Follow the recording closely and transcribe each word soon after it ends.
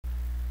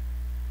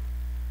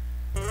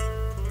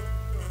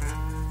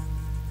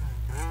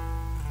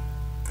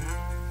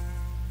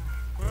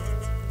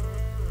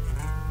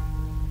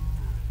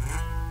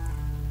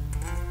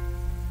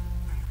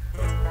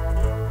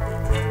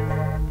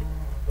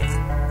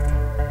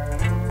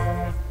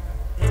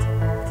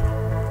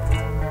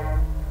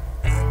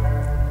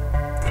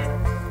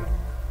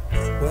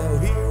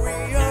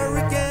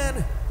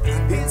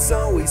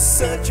always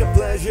such a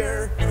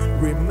pleasure.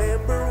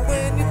 Remember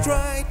when you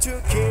tried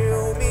to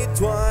kill me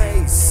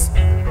twice?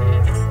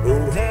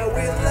 Oh, how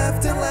we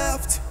laughed and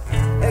laughed,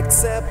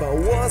 except I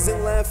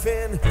wasn't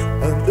laughing.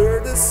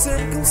 Under the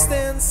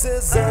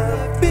circumstances,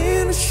 I've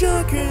been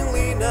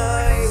shockingly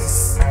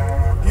nice.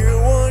 You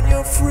want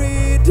your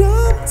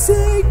freedom,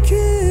 take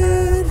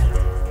it.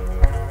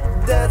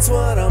 That's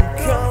what I'm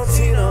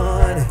counting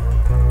on.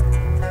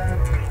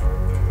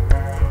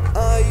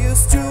 I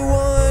used to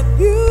want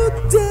you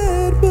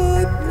dead,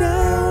 but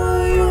now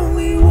I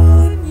only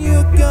want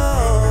you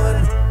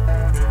gone.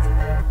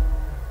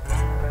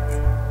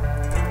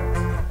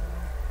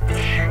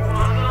 She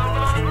was a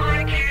lot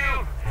like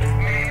you,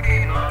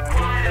 maybe not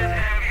quite as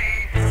heavy.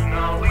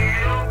 Now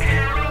little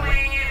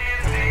Caroline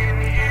is in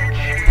here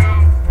too.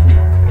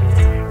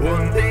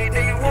 One day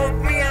they woke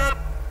me up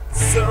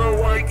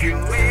so I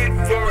could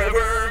live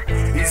forever.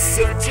 It's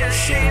such a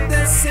shame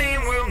that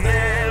same will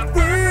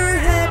never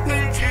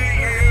happen to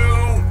you.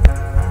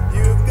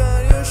 You've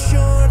got your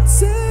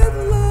shorts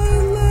and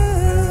lie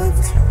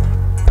left.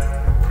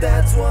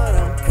 That's what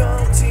I'm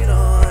counting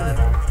on.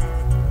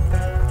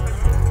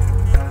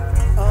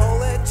 I'll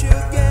let you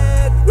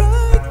get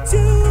right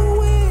to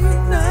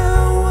it.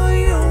 Now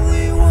I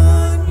only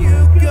want you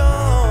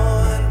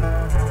gone.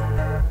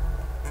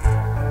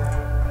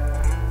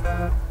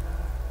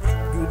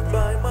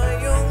 Goodbye,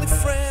 my only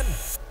friend.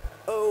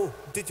 Oh,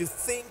 did you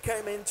think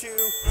I meant you?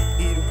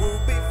 It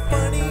would be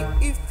funny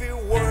if you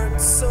weren't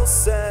so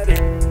sad.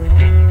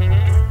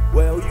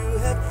 Well, you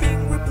have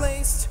been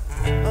replaced.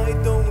 I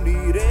don't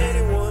need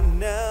anyone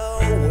now.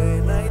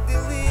 When I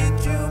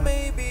delete you,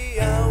 maybe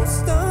I'll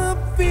stop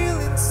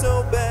feeling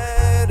so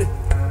bad.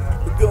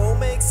 Go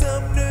make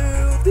some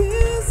new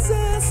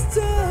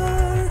disaster.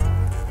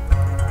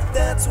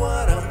 That's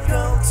what I'm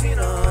counting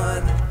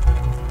on.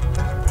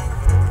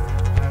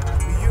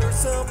 You're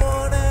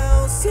someone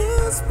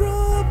else's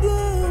problem.